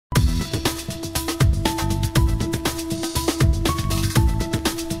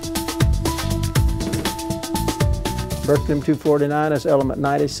Berkelium-249 is element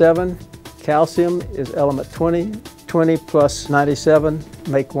 97. Calcium is element 20. 20 plus 97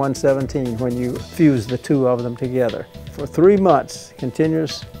 make 117 when you fuse the two of them together. For 3 months,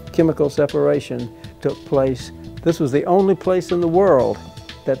 continuous chemical separation took place. This was the only place in the world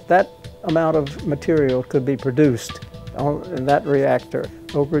that amount of material could be produced in that reactor.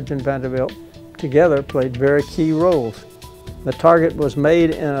 Oak Ridge and Vanderbilt together played very key roles. The target was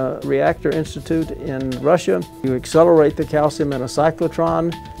made in a reactor institute in Russia. You accelerate the calcium in a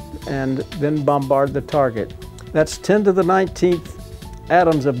cyclotron and then bombard the target. That's 10 to the 19th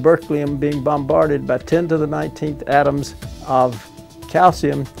atoms of berkelium being bombarded by 10 to the 19th atoms of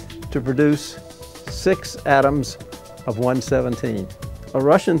calcium to produce 6 atoms of 117. A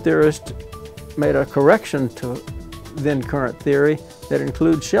Russian theorist made a correction to then current theory that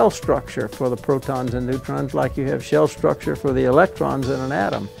includes shell structure for the protons and neutrons, like you have shell structure for the electrons in an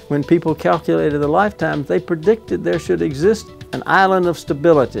atom. When people calculated the lifetimes, they predicted there should exist an island of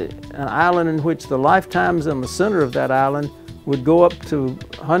stability, an island in which the lifetimes in the center of that island would go up to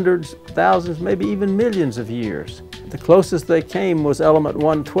hundreds, thousands, maybe even millions of years. The closest they came was element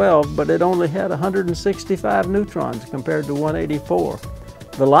 112, but it only had 165 neutrons compared to 184.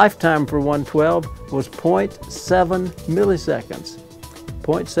 The lifetime for 112 was 0.7 milliseconds.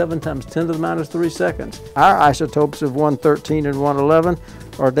 0.7 times 10 to the minus 3 seconds. Our isotopes of 113 and 111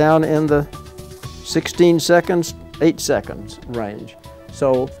 are down in the 16 seconds, 8 seconds range.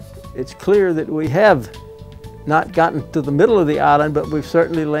 So it's clear that we have not gotten to the middle of the island, but we've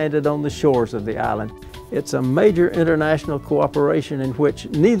certainly landed on the shores of the island. It's a major international cooperation in which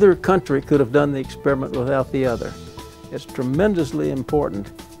neither country could have done the experiment without the other. It's tremendously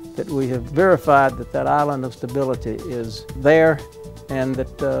important that we have verified that that island of stability is there and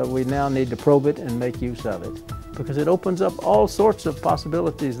that we now need to probe it and make use of it, because it opens up all sorts of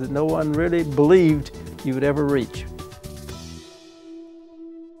possibilities that no one really believed you would ever reach.